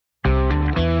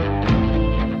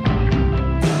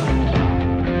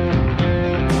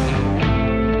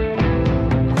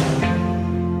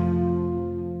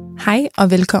Hej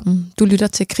og velkommen. Du lytter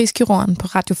til Krigskirurgen på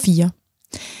Radio 4.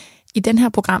 I den her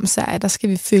programserie, der skal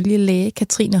vi følge læge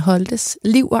Katrine Holtes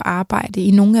liv og arbejde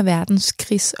i nogle af verdens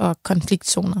krigs- og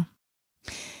konfliktzoner.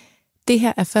 Det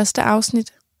her er første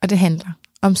afsnit, og det handler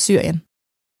om Syrien.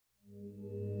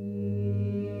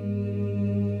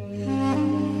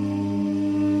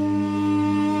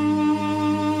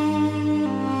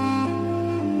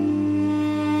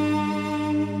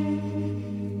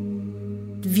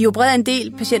 Vi opererede en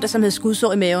del patienter, som havde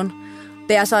skudsår i maven.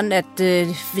 Det er sådan, at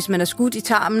hvis man er skudt i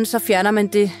tarmen, så fjerner man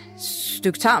det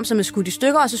stykke tarm, som er skudt i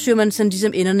stykker, og så syr man sådan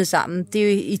ligesom enderne sammen. Det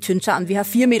er jo i tyndtarm. Vi har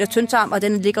 4 meter tyndtarm, og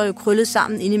den ligger jo krøllet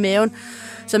sammen inde i maven.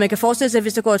 Så man kan forestille sig, at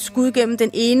hvis der går et skud gennem den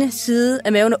ene side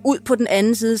af maven og ud på den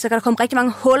anden side, så kan der komme rigtig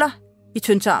mange huller i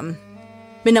tyndtarmen.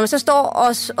 Men når man så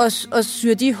står og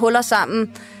syr de huller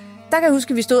sammen, der kan jeg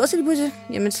huske, at vi stod, og så lige pludselig,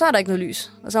 jamen så er der ikke noget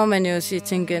lys. Og så må man jo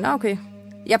tænke, nå okay,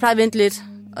 jeg plejer at vente lidt,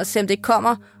 og se om det ikke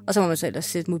kommer, og så må man så ellers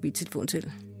sætte mobiltelefonen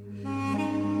til.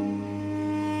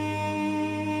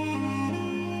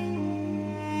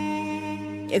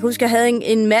 Jeg kan huske, at jeg havde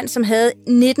en mand, som havde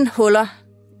 19 huller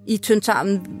i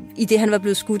tyndtarmen, i det han var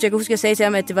blevet skudt. Jeg kan huske, at jeg sagde til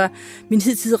ham, at det var min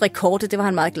hidtidige rekord, det var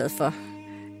han meget glad for.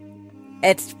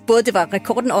 At både det var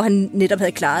rekorden, og han netop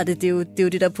havde klaret det, det er jo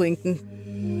det, der er pointen.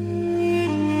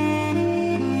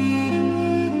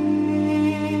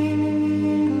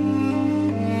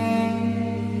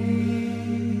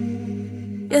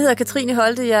 Jeg hedder Katrine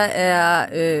Holte, jeg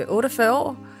er 48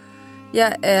 år.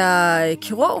 Jeg er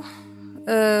kirurg,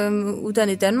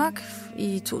 uddannet i Danmark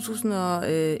i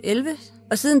 2011.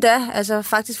 Og siden da, altså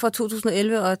faktisk fra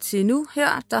 2011 og til nu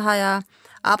her, der har jeg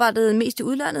arbejdet mest i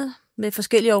udlandet med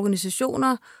forskellige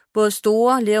organisationer, både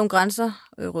store, Læger uden Grænser,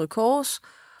 Røde Kors,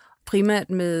 primært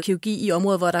med kirurgi i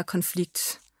områder, hvor der er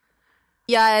konflikt.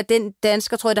 Jeg er den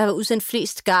dansker, tror jeg, der har været udsendt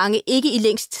flest gange. Ikke i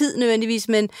længst tid nødvendigvis,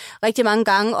 men rigtig mange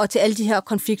gange, og til alle de her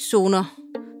konfliktzoner.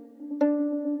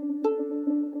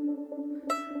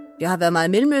 Jeg har været meget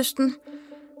i Mellemøsten.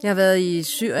 Jeg har været i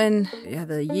Syrien, jeg har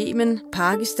været i Yemen,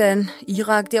 Pakistan,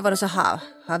 Irak, der hvor der så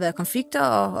har været konflikter,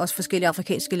 og også forskellige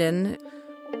afrikanske lande.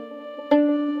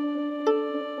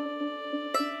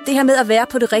 Det her med at være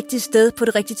på det rigtige sted, på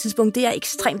det rigtige tidspunkt, det er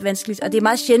ekstremt vanskeligt, og det er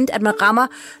meget sjældent, at man rammer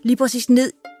lige præcis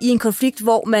ned i en konflikt,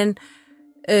 hvor man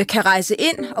kan rejse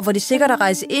ind, og hvor det er sikkert at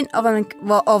rejse ind, og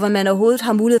hvor man overhovedet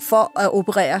har mulighed for at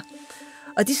operere.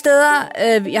 Og de steder,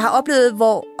 jeg har oplevet,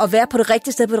 hvor at være på det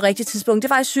rigtige sted på det rigtige tidspunkt, det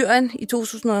var i Syrien i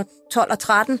 2012 og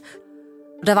 13.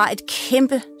 Og der var et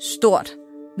kæmpe stort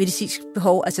medicinsk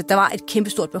behov, altså der var et kæmpe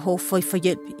stort behov for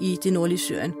hjælp i det nordlige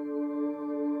Syrien.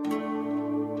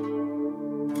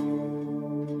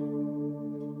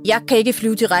 Jeg kan ikke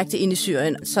flyve direkte ind i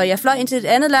Syrien, så jeg fløj ind til et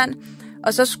andet land,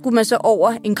 og så skulle man så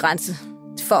over en grænse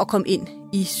for at komme ind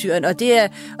i Syrien. Og der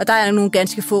er nogle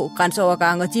ganske få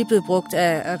grænseovergange, og de er blevet brugt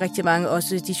af rigtig mange,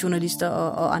 også de journalister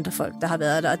og andre folk, der har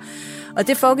været der. Og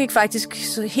det foregik faktisk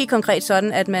helt konkret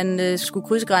sådan, at man skulle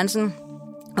krydse grænsen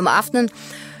om aftenen.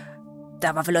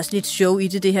 Der var vel også lidt show i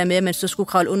det her med, at man så skulle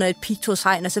kravle under et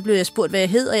pigtrådshegn, og så blev jeg spurgt, hvad jeg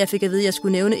hed, og jeg fik at vide, at jeg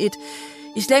skulle nævne et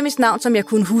islamisk navn, som jeg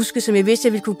kunne huske, som jeg vidste,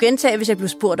 jeg ville kunne gentage, hvis jeg blev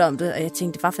spurgt om det. Og jeg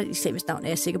tænkte, hvad for et islamisk navn er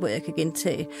jeg sikker på, at jeg kan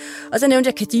gentage? Og så nævnte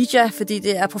jeg Khadija, fordi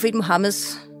det er profet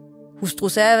Muhammeds hustru.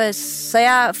 Så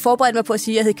jeg forberedte mig på at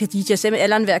sige, at jeg hed Khadija. Selv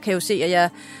alle enhver kan jo se, at jeg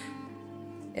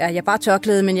er bare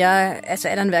tørklæde, men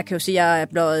alle enhver kan jo se, at jeg er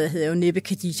blået, hedder jo næppe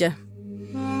Khadija.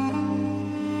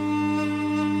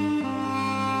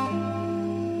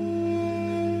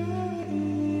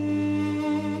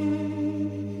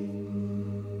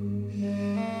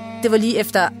 Det var lige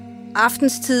efter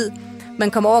aftenstid.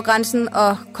 Man kom over grænsen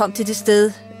og kom til det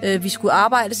sted, vi skulle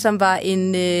arbejde, som var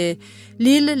en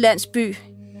lille landsby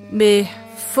med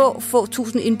få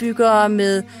tusind indbyggere,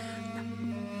 med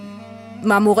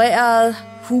marmorerede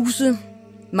huse,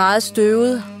 meget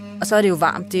støvet, og så er det jo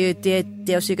varmt. Det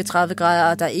er jo cirka 30 grader,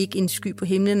 og der er ikke en sky på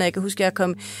himlen. Og jeg kan huske, at jeg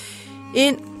kom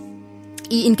ind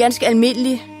i en ganske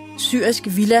almindelig syrisk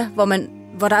villa,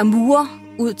 hvor der er mure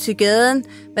ud til gaden.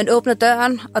 Man åbner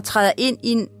døren og træder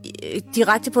ind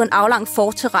direkte på en aflang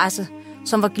forterrasse,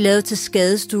 som var lavet til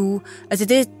skadestue. Altså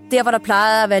det der, hvor der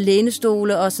plejede at være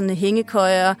lænestole og sådan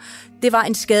hængekøjer, det var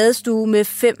en skadestue med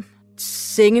 5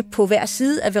 senge på hver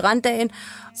side af verandaen.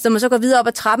 Så man så går videre op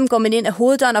ad trappen, går man ind ad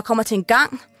hoveddøren og kommer til en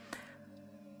gang.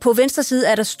 På venstre side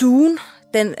er der stuen,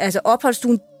 altså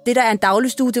opholdsstuen. Det, der er en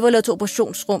dagligstue, det var lavet til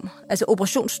operationsrum. Altså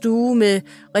operationsstue med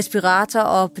respirator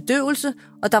og bedøvelse,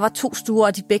 og der var 2 stuer,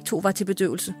 og de begge 2 var til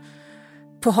bedøvelse.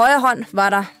 På højre hånd var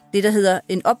der det, der hedder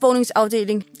en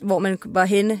opvågningsafdeling, hvor man var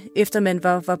henne, efter man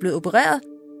var blevet opereret.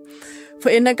 På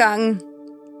enden af gangen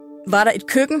var der et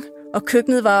køkken, og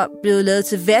køkkenet var blevet lavet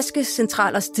til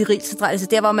vaskecentral og sterilcentral. Altså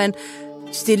der, hvor man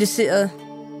steriliserede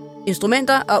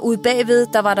instrumenter, og ude bagved,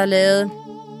 der var der lavet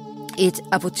et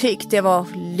apotek, der hvor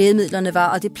lægemidlerne var,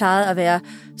 og det plejede at være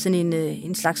sådan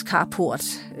en slags carport.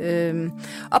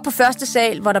 Og på første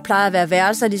sal, hvor der plejede at være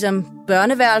værelser, ligesom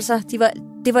børneværelser,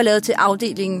 det var lavet til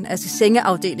afdelingen, altså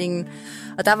sengeafdelingen.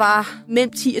 Og der var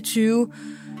mellem 10 og 20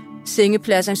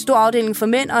 sengepladser. En stor afdeling for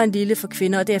mænd og en lille for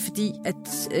kvinder, og det er fordi, at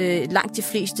langt de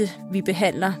fleste, vi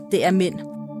behandler, det er mænd.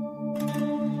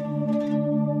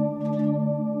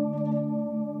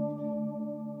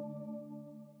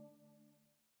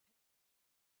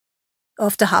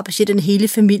 Ofte har patienterne hele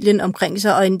familien omkring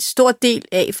sig, og en stor del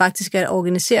af faktisk at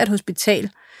organisere et hospital,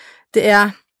 det er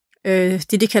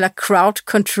det, de kalder crowd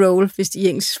control, hvis i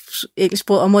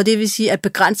engelsksproget område. Det vil sige at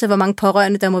begrænse, hvor mange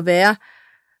pårørende der må være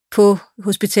på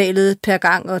hospitalet per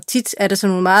gang, og tit er der sådan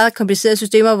nogle meget komplicerede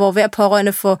systemer, hvor hver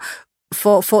pårørende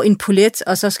får en polet,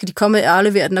 og så skal de komme og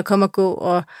aflevere den og komme og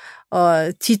gå,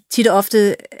 og tit og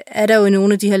ofte er der jo i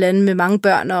nogle af de her lande med mange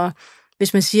børn, og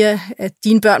hvis man siger, at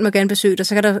dine børn må gerne besøge dig,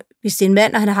 så kan der, hvis det er en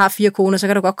mand, og han har 4 koner, så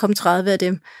kan der godt komme 30 af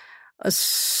dem. Og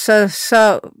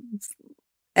så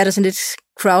er der sådan lidt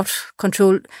crowd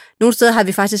control. Nogle steder har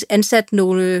vi faktisk ansat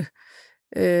nogle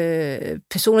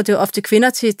personer, det er ofte kvinder,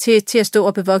 til at stå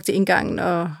og bevogte indgangen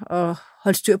og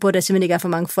holde styr på, at der simpelthen ikke er for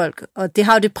mange folk. Og det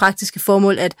har jo det praktiske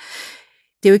formål, at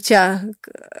det er jo ikke til at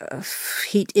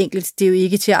helt enkelt, det er jo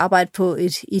ikke til at arbejde på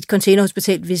et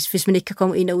containerhospital, hvis man ikke kan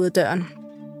komme ind og ud af døren.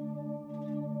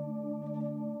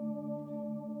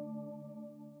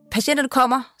 Patienterne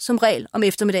kommer som regel om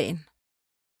eftermiddagen.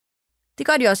 Det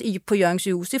gør de også på Hjørring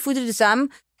Sygehus. Det er fuldstændig det samme.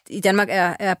 I Danmark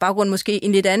er baggrunden måske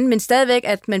en lidt anden, men stadigvæk,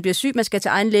 at man bliver syg, man skal til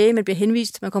egen læge, man bliver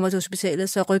henvist, man kommer til hospitalet,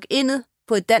 så ryk indet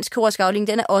på et dansk kirurgisk afdeling,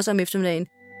 den er også om eftermiddagen.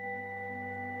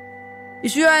 I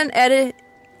Syrien er det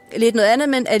lidt noget andet,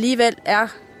 men alligevel er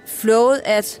flowet,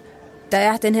 at der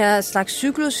er den her slags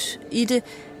cyklus i det,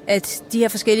 at de her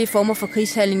forskellige former for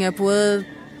krigshandlinger, både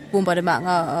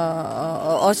bombardementer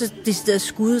og også deciderede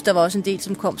skud. Der var også en del,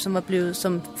 som kom,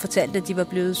 som fortalte, at de var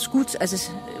blevet skudt,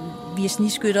 altså via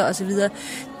snigskytter og så videre.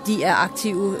 De er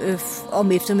aktive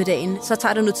om eftermiddagen. Så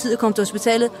tager det noget tid at komme til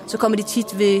hospitalet, så kommer de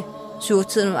tit ved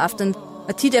 7-tiden om aftenen.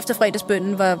 Og tit efter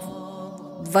fredagsbønnen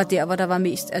var der, hvor der var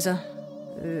mest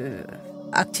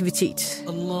aktivitet.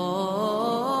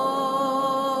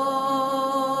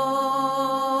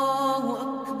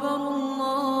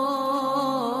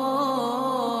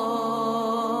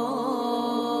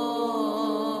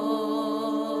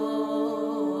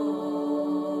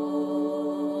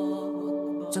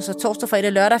 Så torsdag,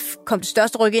 fredag, lørdag kom det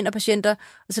største ryk ind af patienter,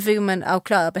 og så fik man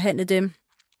afklaret og behandlet dem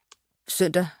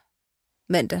søndag,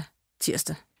 mandag,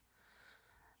 tirsdag.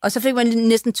 Og så fik man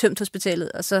næsten tømt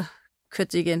hospitalet, og så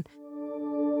kørte det igen.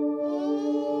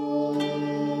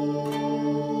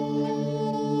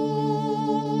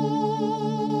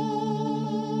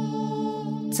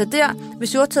 Så der ved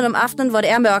 7-tiden om aftenen, hvor det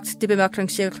er mørkt, det bliver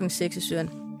mørkt cirka kl. 6 i Syrien,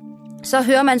 så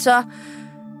hører man så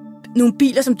nogle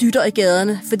biler, som dytter i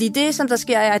gaderne. Fordi det, som der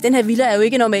sker, er, at den her villa er jo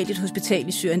ikke normalt et hospital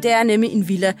i Syrien. Det er nemlig en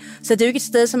villa. Så det er jo ikke et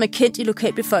sted, som er kendt i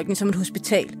lokalbefolkningen som et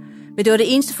hospital. Men det var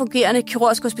det eneste fungerende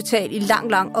kirurgisk hospital i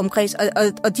lang omkreds.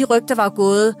 Og de rygter var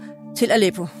gået til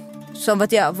Aleppo, som var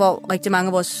der, hvor rigtig mange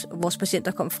af vores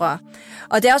patienter kom fra.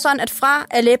 Og det er jo sådan, at fra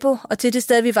Aleppo og til det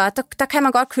sted, vi var, der kan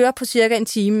man godt køre på cirka en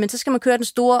time, men så skal man køre den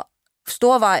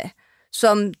store vej,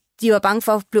 som de var bange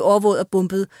for blev overvåget og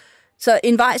bombet. Så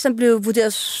en vej, som blev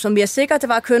vurderet som mere sikker, det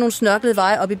var at køre nogle snørklede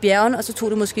veje op i bjergene, og så tog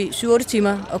det måske 7-8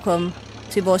 timer at komme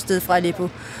til vores sted fra Aleppo.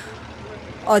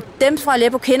 Og dem fra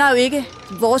Aleppo kender jo ikke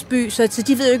vores by, så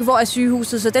de ved jo ikke, hvor er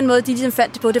sygehuset. Så den måde, de ligesom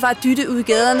fandt det på, det var at dytte ud i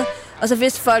gaderne. Og så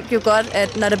vidste folk jo godt,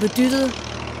 at når der blev dyttet,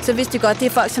 så vidste de godt, at det er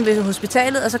folk, som vil til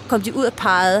hospitalet, og så kom de ud og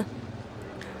pegede.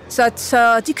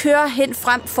 Så de kører hen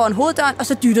frem foran hoveddøren, og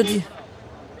så dytter de.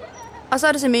 Og så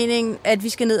er det så meningen, at vi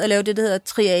skal ned og lave det, der hedder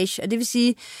triage. Og det vil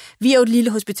sige, vi er jo et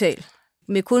lille hospital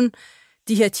med kun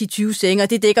de her 10-20 senge, og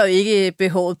det dækker jo ikke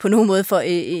behovet på nogen måde for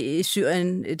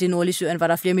Syrien, det nordlige Syrien, hvor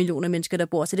der er flere millioner mennesker, der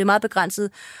bor. Så det er meget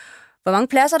begrænset, hvor mange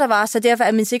pladser der var, så derfor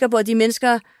er man sikker på, at de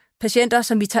mennesker, patienter,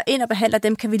 som vi tager ind og behandler,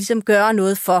 dem kan vi ligesom gøre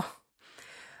noget for.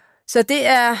 Så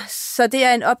det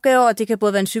er en opgave, og det kan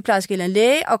både være en sygeplejerske eller en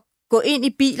læge, at gå ind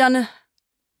i bilerne,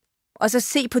 og så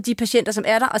se på de patienter, som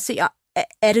er der, og se,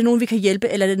 er det nogen, vi kan hjælpe,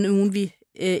 eller er det nogen, vi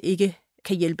ikke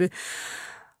kan hjælpe.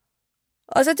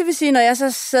 Og så det vil sige, når jeg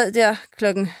så sad der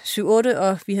klokken 7-8,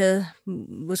 og vi havde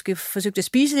måske forsøgt at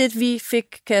spise lidt, vi fik,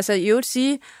 kan jeg så i øvrigt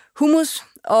sige, hummus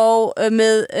og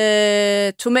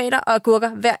med tomater og agurker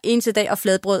hver eneste dag, og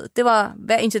fladbrød. Det var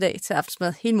hver eneste dag til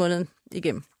aftensmad hele måneden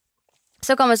igennem.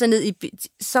 Så går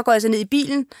jeg så ned i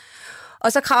bilen,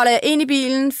 og så kravler jeg ind i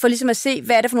bilen for ligesom at se,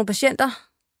 hvad er det for nogle patienter,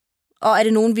 og er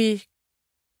det nogen, vi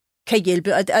kan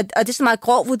hjælpe. Og det er så meget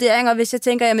grov vurdering, og hvis jeg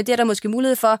tænker, jamen det er der måske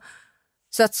mulighed for,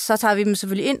 så tager vi dem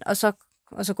selvfølgelig ind, og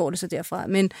så går det så derfra.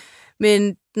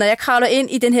 Men når jeg kravler ind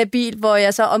i den her bil, hvor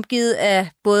jeg så er omgivet af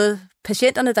både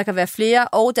patienterne, der kan være flere,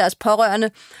 og deres pårørende,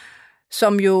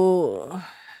 som jo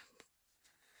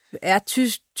er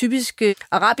typisk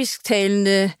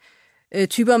arabisktalende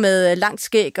typer med langt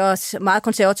skæg og meget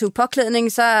konservativ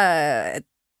påklædning, så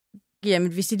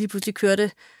jamen, hvis de lige pludselig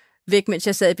kørte væk, mens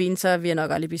jeg sad i bilen, så ville jeg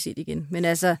nok aldrig blive set igen. Men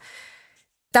altså,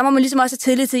 der må man ligesom også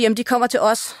have tillid til, jamen de kommer til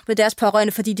os med deres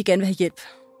pårørende, fordi de gerne vil have hjælp.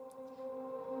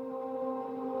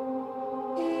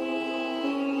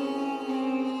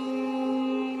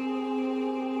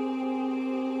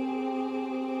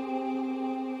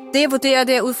 Det jeg vurderer,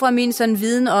 det er ud fra min sådan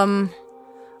viden om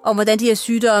hvordan de her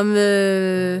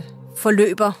sygdomme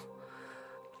forløber.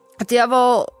 Og der,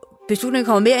 hvor beslutningen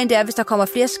kommer mere ind, det er, hvis der kommer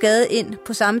flere skade ind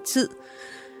på samme tid.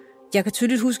 Jeg kan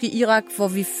tydeligt huske i Irak, hvor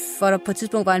der på et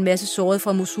tidspunkt var en masse sårede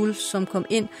fra Mosul, som kom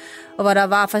ind, og hvor der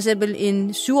var for eksempel en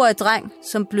 7-årig dreng,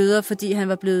 som bløder, fordi han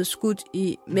var blevet skudt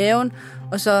i maven,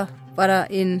 og så var der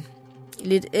en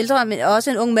lidt ældre, men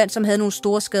også en ung mand, som havde nogle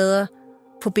store skader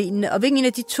på benene. Og hvilken en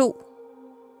af de to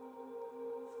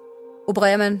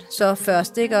opererer man så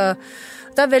først, ikke? Og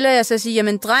der vælger jeg så at sige,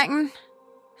 jamen drengen,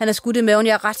 han er skudt i maven,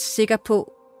 jeg er ret sikker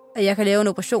på, at jeg kan lave en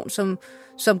operation,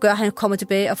 som gør, at han kommer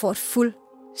tilbage og får et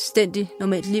fuldstændig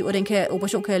normalt liv, og den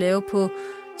operation kan jeg lave på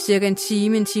cirka en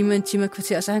time og et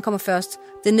kvarter, så han kommer først.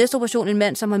 Den næste operation, en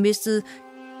mand, som har mistet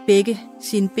begge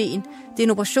sine ben, det er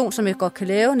en operation, som jeg godt kan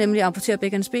lave, nemlig at amputere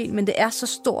begge hans ben, men det er så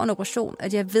stor en operation,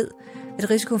 at jeg ved, at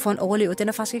risikoen for en overlever, den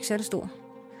er faktisk ikke særlig stor.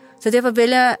 Så derfor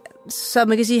vælger jeg, så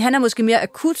man kan sige, han er måske mere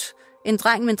akut end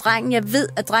drengen, men drengen, jeg ved,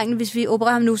 at drengen, hvis vi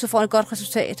opererer ham nu, så får han et godt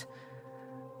resultat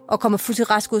og kommer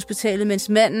fuldstændig rask ud af hospitalet, mens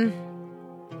manden,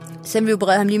 selvom vi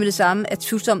opererede ham lige med det samme, er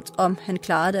tvivlsomt, om han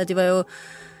klarede det. Og det var jo,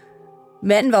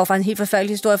 manden var jo faktisk en helt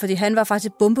forfærdelig historie, fordi han var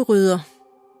faktisk bomberydder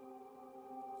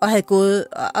og havde gået,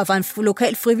 og var en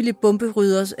lokal frivillig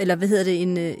bomberydder, eller hvad hedder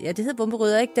det, det hedder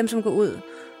bomberydder, ikke? Dem, som går ud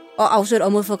og afsøger et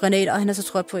område for granater, og han er så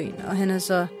trådt på en, og han er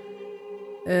så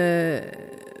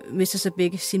mister så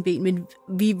begge sine ben, men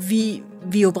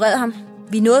vi opererede ham.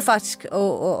 Vi nåede faktisk at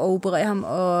operere ham,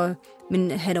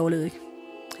 men han overlevede ikke.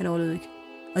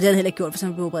 Og det havde han heller ikke gjort, hvis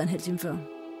han blev opereret en halv time før.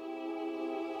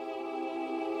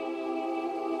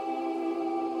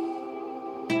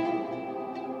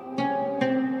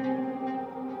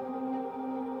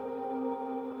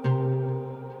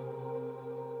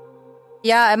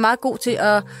 Jeg er meget god til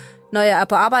at, når jeg er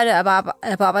på arbejde,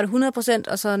 er på arbejde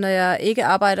 100%, og så når jeg ikke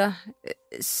arbejder,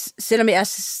 selvom jeg er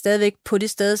stadigvæk på det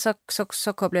sted,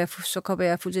 så kobler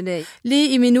jeg fuldstændig af. Lige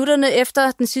i minutterne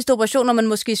efter den sidste operation, når man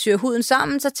måske syr huden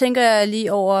sammen, så tænker jeg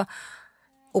lige over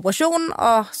operationen,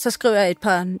 og så skriver jeg et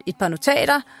par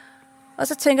notater, og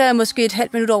så tænker jeg måske et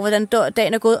halvt minut over, hvordan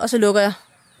dagen er gået, og så lukker jeg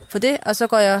for det, og så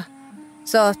går jeg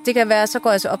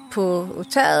så op på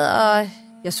taget, og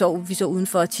vi så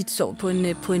udenfor, tit sov på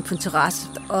en terrasse,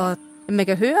 og man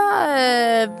kan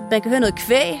høre noget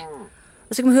kvæg,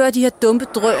 og så kan man høre de her dumpe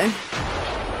drøn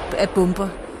af bomber.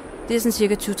 Det er sådan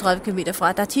cirka 20-30 km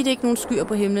fra. Der er tit ikke nogen skyer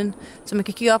på himlen, så man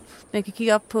kan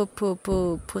kigge op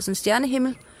på sådan en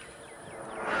stjernehimmel.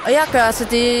 Og jeg gør så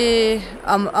det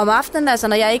om aftenen, altså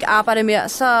når jeg ikke arbejder mere,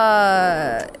 så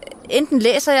enten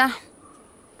læser jeg,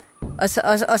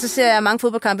 og så ser jeg mange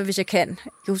fodboldkampe, hvis jeg kan. Jeg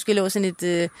kan huske, jeg lå sådan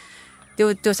et...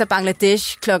 Det var så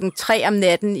Bangladesh 3:00 om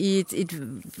natten i et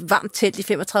varmt telt i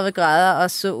 35 grader,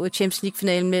 og så Champions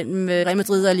League-finalen mellem Real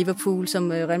Madrid og Liverpool, som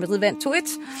Real Madrid vandt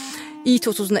 2-1 i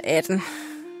 2018.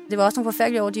 Det var også nogle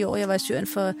forfærdelige år de år, jeg var i Syrien,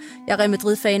 for jeg er Real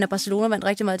Madrid-fan, og Barcelona vandt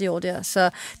rigtig meget de år der. Så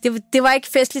det var ikke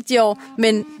festligt de år,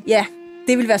 men ja,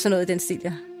 det ville være sådan noget i den stil,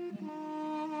 ja.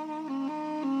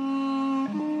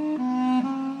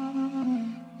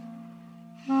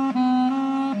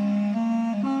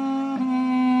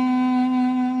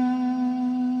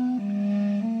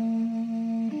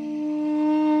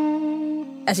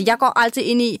 Altså, jeg går altid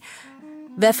ind i,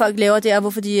 hvad folk laver der,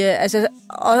 hvorfor de...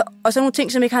 og så nogle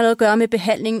ting, som ikke har noget at gøre med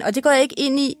behandlingen. Og det går jeg ikke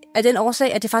ind i af den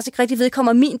årsag, at det faktisk ikke rigtig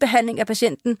vedkommer min behandling af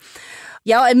patienten.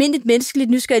 Jeg er jo almindeligt menneskeligt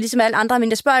nysgerrig, ligesom alle andre, men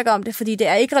jeg spørger ikke om det, fordi det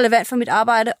er ikke relevant for mit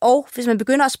arbejde. Og hvis man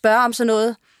begynder at spørge om sådan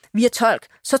noget via tolk,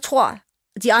 så tror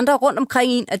de andre rundt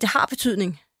omkring en, at det har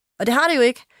betydning. Og det har det jo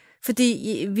ikke,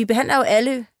 fordi vi behandler jo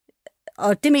alle,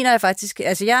 og det mener jeg faktisk.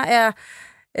 Altså,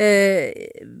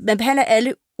 man behandler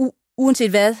alle uanset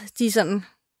hvad de sådan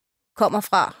kommer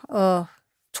fra og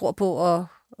tror på,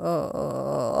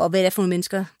 og hvad det er for nogle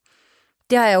mennesker,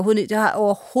 det har jeg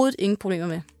overhovedet ingen problemer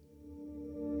med.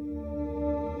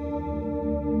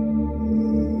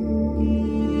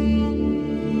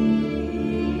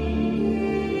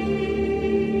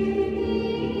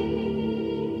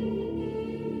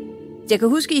 Jeg kan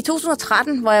huske i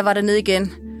 2013, hvor jeg var dernede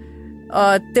igen,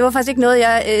 og det var faktisk ikke noget,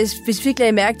 jeg specifikt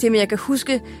lagde mærke til, men jeg kan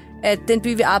huske, at den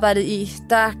by, vi arbejdede i,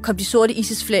 der kom de sorte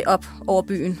ISIS-flag op over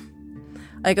byen.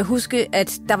 Og jeg kan huske,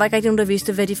 at der var ikke rigtig nogen, der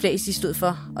vidste, hvad de flag de stod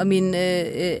for. Og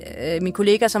min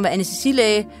kollega, som var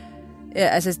anæstesilæge,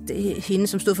 altså hende,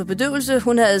 som stod for bedøvelse,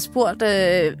 hun havde spurgt,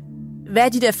 hvad er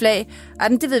de der flag? Ej,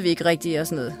 men det ved vi ikke rigtigt, og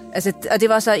sådan noget. Altså, og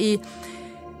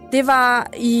det var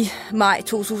i maj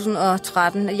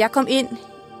 2013. Jeg kom ind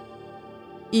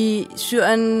i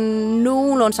Syrien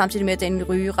nogenlunde samtidig med, at Daniel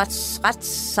Rye, ret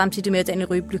samtidig med, at Daniel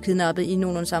Rye blev kidnappet i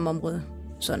nogenlunde samme område.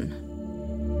 Sådan.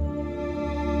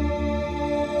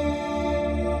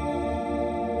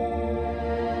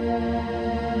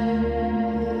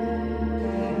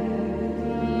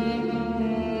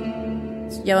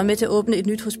 Jeg var med til at åbne et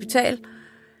nyt hospital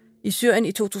i Syrien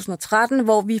i 2013,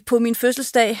 hvor vi på min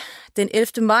fødselsdag den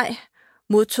 11. maj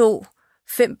modtog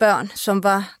 5 børn, som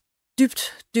var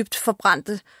dybt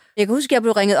forbrændte. Jeg kan huske, at jeg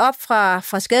blev ringet op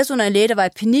fra skadestuen af en læge, der var i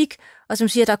panik, og som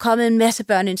siger, at der er kommet en masse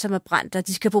børn ind, som er brændt, og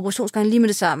de skal på operationsgangen lige med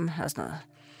det samme. Og sådan noget.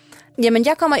 Jamen,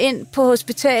 jeg kommer ind på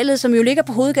hospitalet, som jo ligger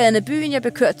på hovedgaden af byen. Jeg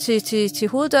blev kørt til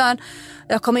hoveddøren.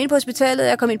 Jeg kommer ind på hospitalet,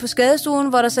 jeg kommer ind på skadestuen,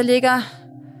 hvor der så ligger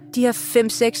de her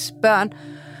 5-6 børn.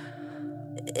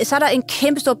 Så er der en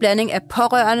kæmpe stor blanding af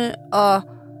pårørende og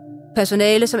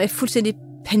personale, som er fuldstændig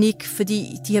panik,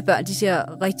 fordi de her børn, de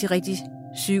ser rigtig, rigtig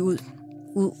syge ud.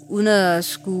 Uden at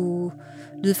skulle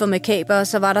lyde for makaber,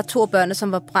 så var der 2 børn,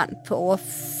 som var brændt på over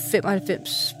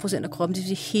 95% af kroppen. Det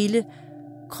vil sige, hele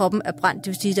kroppen er brændt. Det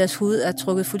vil sige, at deres hud er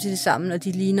trukket fuldstændig sammen, og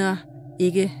de ligner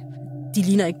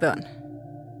ikke børn.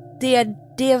 Det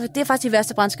er faktisk de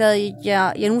værste brandskader,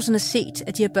 jeg nogensinde har set,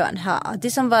 at de her børn har. Og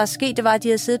det, som var sket, det var, at de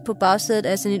havde siddet på bagsædet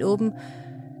af sådan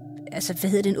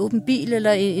en åben bil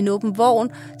eller en åben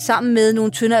vogn, sammen med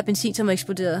nogle tønder af benzin, som var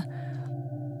eksploderet.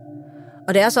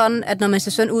 Og det er sådan, at når man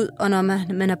ser sådan ud, og når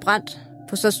man er brændt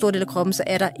på så stor del af kroppen, så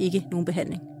er der ikke nogen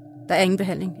behandling. Der er ingen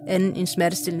behandling, anden end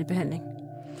smertestillende behandling.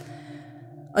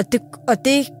 Og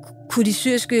det kunne de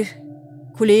syriske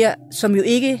kolleger, som jo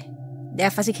ikke, jeg er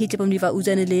faktisk ikke helt til, om de var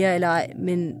uddannede læger eller ej,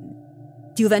 men de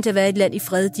er jo vant til at være i et land i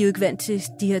fred, de er jo ikke vant til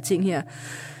de her ting her.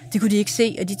 Det kunne de ikke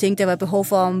se, og de tænkte, der var behov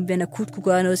for, om man akut kunne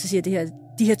gøre noget, så siger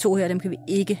de her 2 her, dem kan vi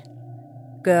ikke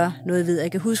gøre noget ved.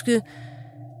 Jeg kan huske,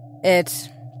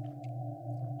 at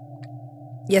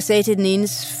jeg sagde til den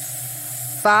enes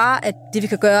far, at det vi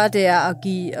kan gøre, det er at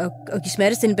give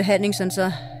smertestillende behandling, sådan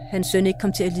så hans søn ikke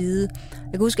kom til at lide.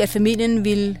 Jeg kan huske, at familien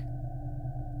ville,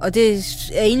 og det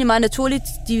er egentlig meget naturligt,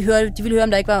 de ville høre,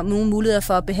 om der ikke var nogen muligheder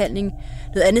for behandling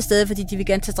noget andet sted, fordi de ville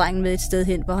gerne tage drengen med et sted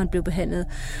hen, hvor han blev behandlet.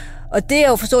 Og det er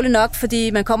jo forståeligt nok,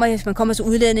 fordi man kommer som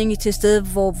udlænding til et sted,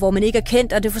 hvor man ikke er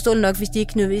kendt, og det er forståeligt nok, hvis de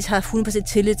ikke nødvendigvis har 100%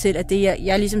 tillid til, at det,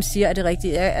 jeg ligesom siger, er det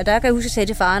rigtige. Og der kan jeg huske, at jeg sagde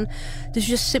til faren, det synes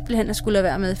jeg simpelthen, at skulle lade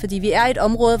være med, fordi vi er i et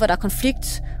område, hvor der er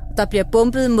konflikt, der bliver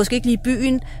bombet, måske ikke lige i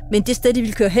byen, men det sted, de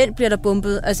vil køre hen, bliver der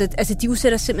bombet. Altså de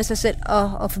udsætter simpelthen sig selv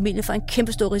og familien for en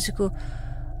kæmpe stor risiko.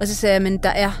 Og så sagde jeg, men der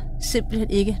er simpelthen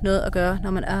ikke noget at gøre,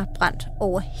 når man er brændt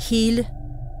over hele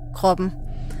kroppen.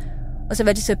 Og så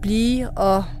var de så blive,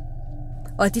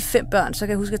 og de 5 børn, så kan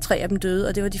jeg huske, at 3 af dem døde,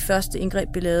 og det var de første indgreb,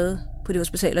 vi lavede på det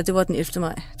hospital, og det var den 11.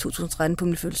 maj 2013 på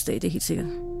min fødselsdag, det er helt sikkert.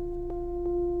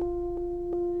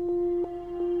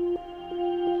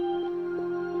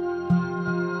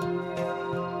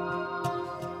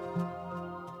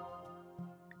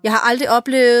 Jeg har aldrig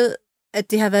oplevet,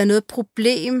 at det har været noget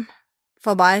problem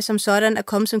for mig som sådan at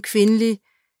komme som kvindelig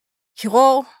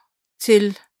kirurg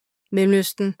til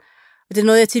Mellemøsten. Og det er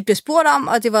noget, jeg tit bliver spurgt om,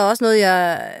 og det var også noget,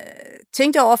 jeg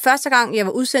tænkte over første gang, jeg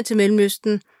var udsendt til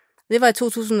Mellemøsten. Det var i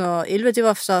 2011, det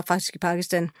var så faktisk i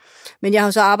Pakistan. Men jeg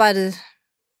har så arbejdet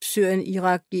Syrien,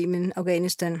 Irak, Yemen,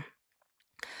 Afghanistan.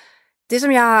 Det,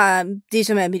 som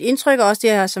er mit indtryk, og også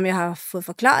det, som jeg har fået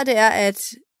forklaret, det er, at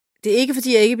det er ikke,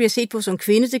 fordi jeg ikke bliver set på som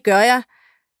kvinde, det gør jeg,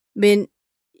 men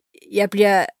jeg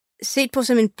bliver set på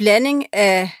som en blanding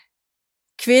af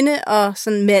kvinde og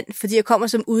sådan mand, fordi jeg kommer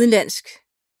som udenlandsk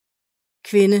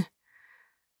kvinde.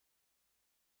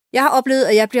 Jeg har oplevet,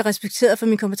 at jeg bliver respekteret for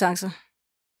mine kompetencer.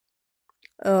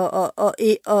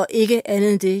 Og ikke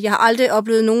andet end det. Jeg har aldrig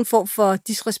oplevet nogen form for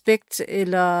disrespekt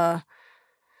eller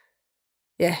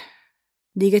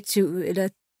negativ eller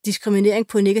diskriminering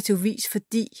på negativ vis,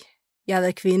 fordi jeg har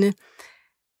været kvinde.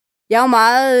 Jeg er jo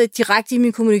meget direkte i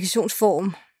min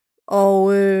kommunikationsform,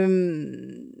 og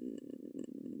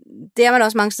det er man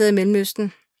også mange steder i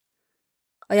Mellemøsten.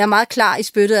 Og jeg er meget klar i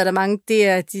spyttet, at der mange, det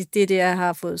er det, jeg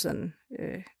har fået sådan,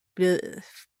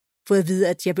 fået at vide,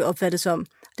 at jeg bliver opfattet som.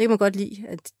 Det kan man godt lide,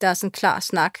 at der er sådan en klar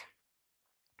snak.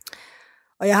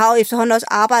 Og jeg har jo efterhånden også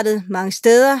arbejdet mange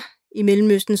steder i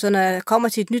Mellemøsten, så når jeg kommer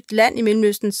til et nyt land i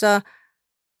Mellemøsten, så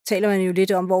taler man jo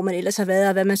lidt om, hvor man ellers har været,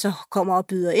 og hvad man så kommer og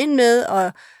byder ind med,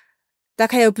 og der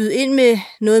kan jeg jo byde ind med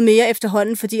noget mere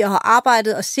efterhånden, fordi jeg har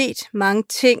arbejdet og set mange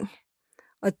ting,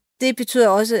 og det betyder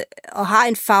også at have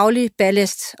en faglig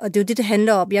ballast, og det er jo det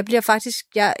handler om. Jeg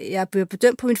bliver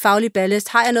bedømt på min faglige ballast.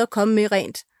 Har jeg noget at komme med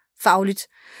rent fagligt?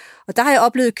 Og der har jeg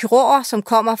oplevet kirurger, som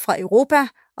kommer fra Europa,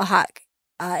 og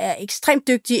er ekstremt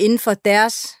dygtige inden for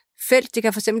deres felt. Det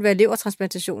kan fx være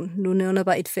levertransplantation. Nu nævner jeg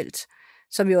bare et felt,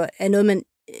 som jo er noget, man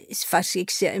faktisk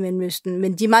ikke ser i Mellemøsten.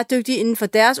 Men de er meget dygtige inden for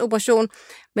deres operation.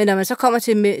 Men når man så kommer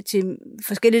til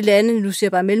forskellige lande, nu siger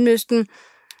jeg bare Mellemøsten,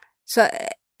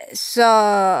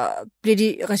 så bliver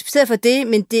de respekteret for det,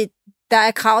 men der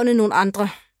er kravene nogle andre.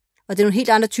 Og det er nogle helt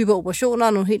andre typer operationer,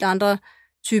 og nogle helt andre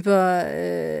typer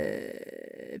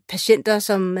patienter,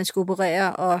 som man skal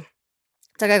operere, og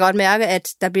der kan jeg godt mærke, at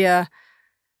der bliver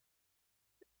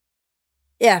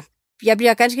jeg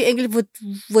bliver ganske enkelt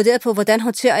vurderet på, hvordan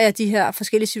håndterer jeg de her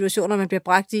forskellige situationer, man bliver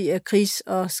bragt i kris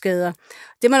og skader.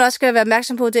 Det man også skal være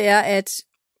opmærksom på, det er, at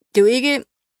det er jo ikke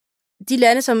de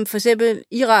lande som for eksempel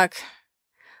Irak,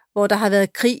 hvor der har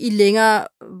været krig i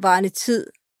længerevarende tid.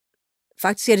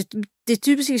 Faktisk er det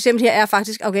typiske eksempel her er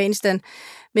faktisk Afghanistan,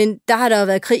 men der har der jo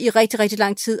været krig i rigtig, rigtig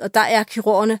lang tid, og der er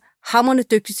kirurgerne hamrende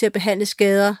dygtige til at behandle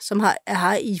skader, som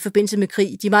har i forbindelse med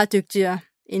krig. De er meget dygtigere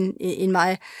end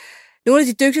mig. Nogle af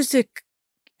de dygtigste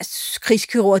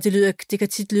krigskirurger, det kan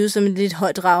tit lyde som en lidt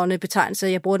højtravende betegnelse,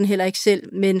 jeg bruger den heller ikke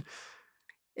selv, men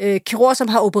kirurger, som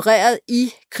har opereret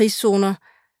i krigszoner,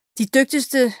 de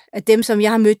dygtigste af dem, som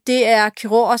jeg har mødt, det er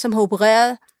kirurger, som har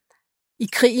opereret i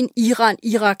krigen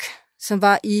Iran-Irak, som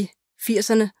var i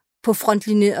 80'erne på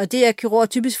frontlinjen, og det er kirurger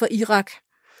typisk for Irak.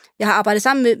 Jeg har arbejdet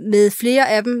sammen med flere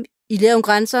af dem i Læger uden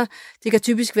Grænser. Det kan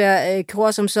typisk være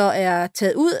kirurger, som så er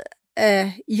taget ud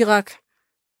af Irak.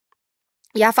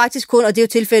 Jeg har faktisk kun, og det er jo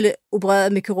tilfælde,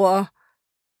 opereret med kirurger,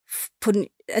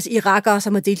 irakere,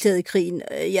 som har deltaget i krigen.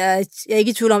 Jeg er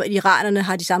ikke i tvivl om, at iranerne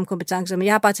har de samme kompetencer, men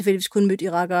jeg har bare tilfældigvis kun mødt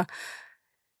irakere.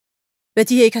 Hvad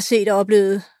de ikke har set og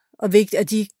oplevet, og vigtigt af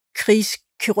de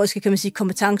krigskirurgiske, kan man sige,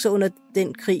 kompetencer under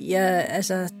den krig.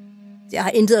 Jeg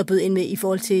har intet at byde ind med i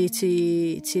forhold til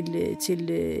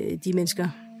de mennesker.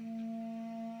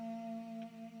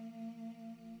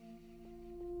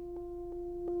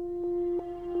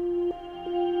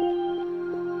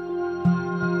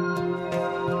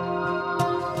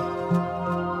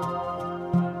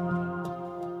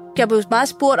 Jeg blev meget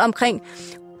spurgt omkring,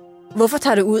 hvorfor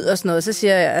tager du ud og sådan noget? Så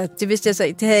siger jeg, at det vidste jeg så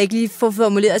ikke, det havde jeg ikke lige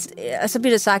formuleret. Og så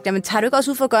bliver det sagt, jamen tager du ikke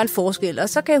også ud for at gøre en forskel? Og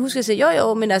så kan jeg huske at sige,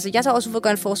 jo, men altså, jeg tager også ud for at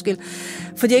gøre en forskel.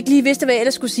 Fordi jeg ikke lige vidste, hvad jeg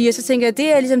ellers skulle sige. Og så tænker jeg,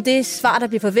 det er ligesom det svar, der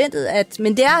bliver forventet.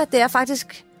 Men det er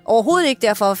faktisk overhovedet ikke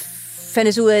derfor,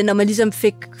 fandt jeg ud af, når man ligesom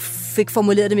fik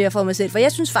formuleret det mere for mig selv. For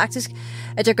jeg synes faktisk,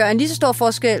 at jeg gør en lige så stor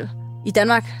forskel i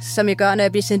Danmark, som jeg gør, når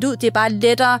jeg bliver sendt ud. Det er bare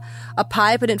lettere at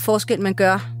pege på den forskel, man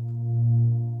gør.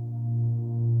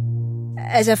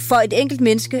 Altså for et enkelt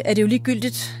menneske er det jo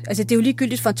ligegyldigt. Altså det er jo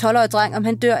ligegyldigt for en 12-årig dreng, om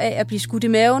han dør af at blive skudt i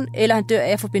maven, eller han dør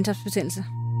af at få blindtarmsbetændelse.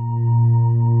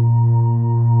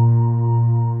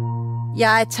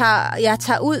 Jeg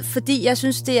tager ud, fordi jeg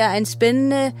synes, det er en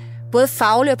spændende, både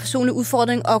faglig og personlig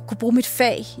udfordring at kunne bruge mit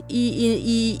fag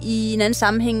i en anden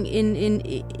sammenhæng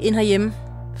end herhjemme,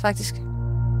 faktisk. Jeg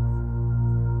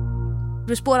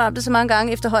blev spurgt om det så mange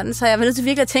gange efterhånden, så jeg var nødt til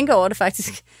virkelig at tænke over det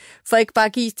faktisk, for ikke bare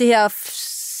at give det her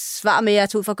svar med, at jeg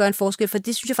tager ud for at gøre en forskel, for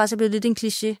det synes jeg faktisk er blevet lidt en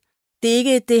kliché. Det er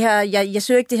ikke det her, jeg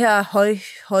søger ikke det her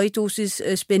højdosis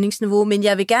spændingsniveau, men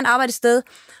jeg vil gerne arbejde et sted,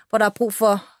 hvor der er brug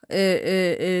for,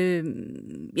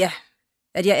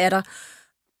 at jeg er der.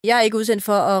 Jeg er ikke udsendt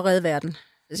for at redde verden.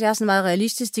 Så jeg er sådan meget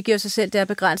realistisk. Det giver sig selv, det er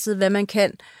begrænset, hvad man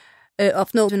kan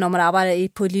opnå, når man arbejder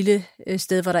på et lille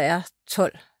sted, hvor der er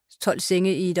 12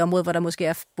 senge i et område, hvor der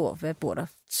måske bor der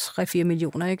 3-4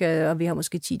 millioner, ikke? Og vi har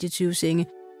måske 10-20 senge.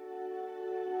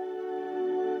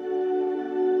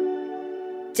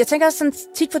 Jeg tænker også sådan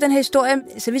tit på den her historie,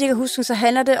 så vidt jeg kan huske, så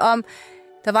handler det om,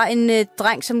 der var en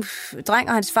dreng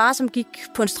og hans far, som gik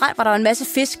på en strand, hvor der var en masse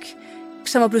fisk,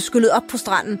 som var blevet skyllet op på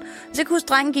stranden. Så jeg kan huske, at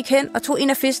drengen gik hen og tog en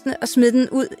af fiskene og smed den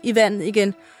ud i vandet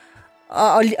igen.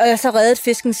 Og så reddede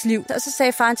fiskens liv. Og så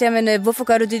sagde faren til ham, men hvorfor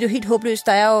gør du det? Det er jo helt håbløst.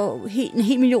 Der er jo en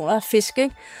hel million af fisk,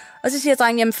 ikke? Og så siger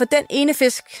drengen, jamen for den ene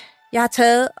fisk, jeg har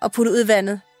taget og puttet ud i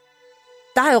vandet,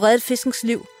 der har jeg jo reddet fiskens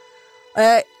liv. Og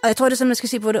jeg tror, det er sådan, man skal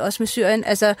se på det også med Syrien.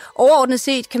 Altså overordnet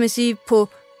set kan man sige, på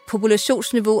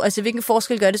populationsniveau, altså hvilken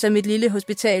forskel gør det så med et lille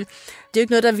hospital? Det er jo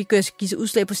ikke noget, der vil give sig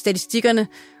udslag på statistikkerne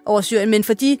over Syrien, men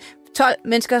for de 12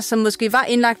 mennesker, som måske var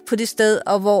indlagt på det sted,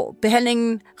 og hvor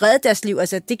behandlingen reddede deres liv,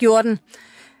 altså det gjorde den,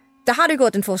 der har det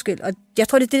gjort den forskel. Og jeg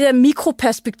tror, det er det der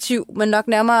mikroperspektiv, man nok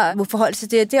nærmere må forholde sig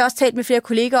til. Det har jeg også talt med flere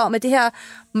kolleger om, at det her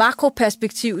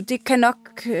makroperspektiv, det kan nok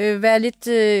være lidt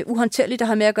uhåndterligt at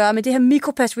have med at gøre, men det her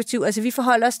mikroperspektiv, altså vi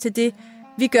forholder os til det,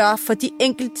 vi gør for de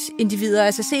enkelte individer.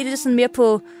 Altså se det sådan mere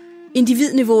på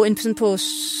individniveau, end sådan på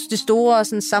det store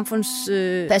sådan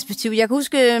samfundsperspektiv. Jeg kan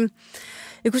huske,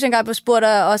 engang blev spurgt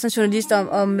også en journalist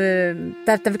om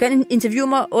der vil gerne interviewe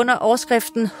mig under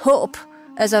overskriften håb.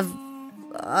 Altså,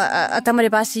 og der må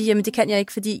jeg bare sige, jamen det kan jeg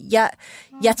ikke, fordi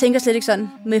jeg tænker slet ikke sådan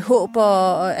med håb.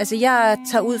 Og altså, jeg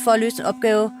tager ud for at løse en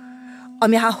opgave.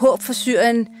 Om jeg har håb for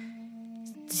Syrien,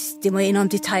 det må jeg indrømme,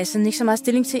 det tager jeg sådan ikke så meget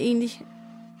stilling til egentlig.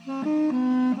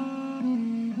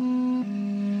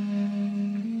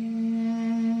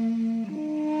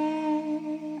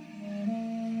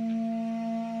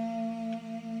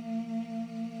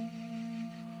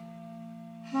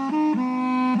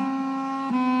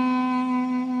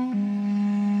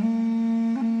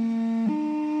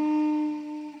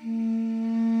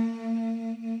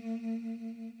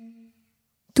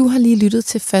 Du har lige lyttet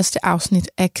til første afsnit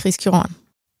af Krigskirurgen.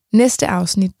 Næste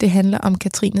afsnit, det handler om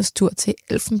Katrines tur til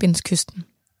Elfenbenskysten.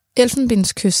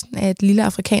 Elfenbenskysten er et lille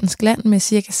afrikansk land med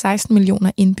ca. 16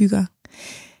 millioner indbyggere.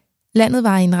 Landet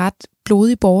var i en ret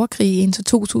blodig borgerkrig indtil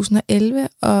 2011,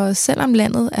 og selvom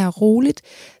landet er roligt,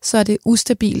 så er det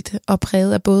ustabilt og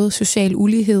præget af både social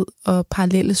ulighed og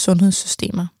parallelle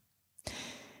sundhedssystemer.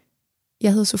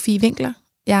 Jeg hedder Sofie Winkler.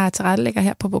 Jeg er tilrettelægger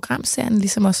her på programserien,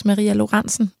 ligesom også Maria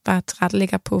Lorentzen var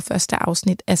tilrettelægger på første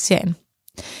afsnit af serien.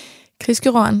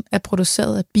 Krigskirurgen er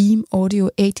produceret af Beam Audio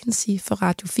Agency for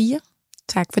Radio 4.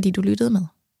 Tak fordi du lyttede med.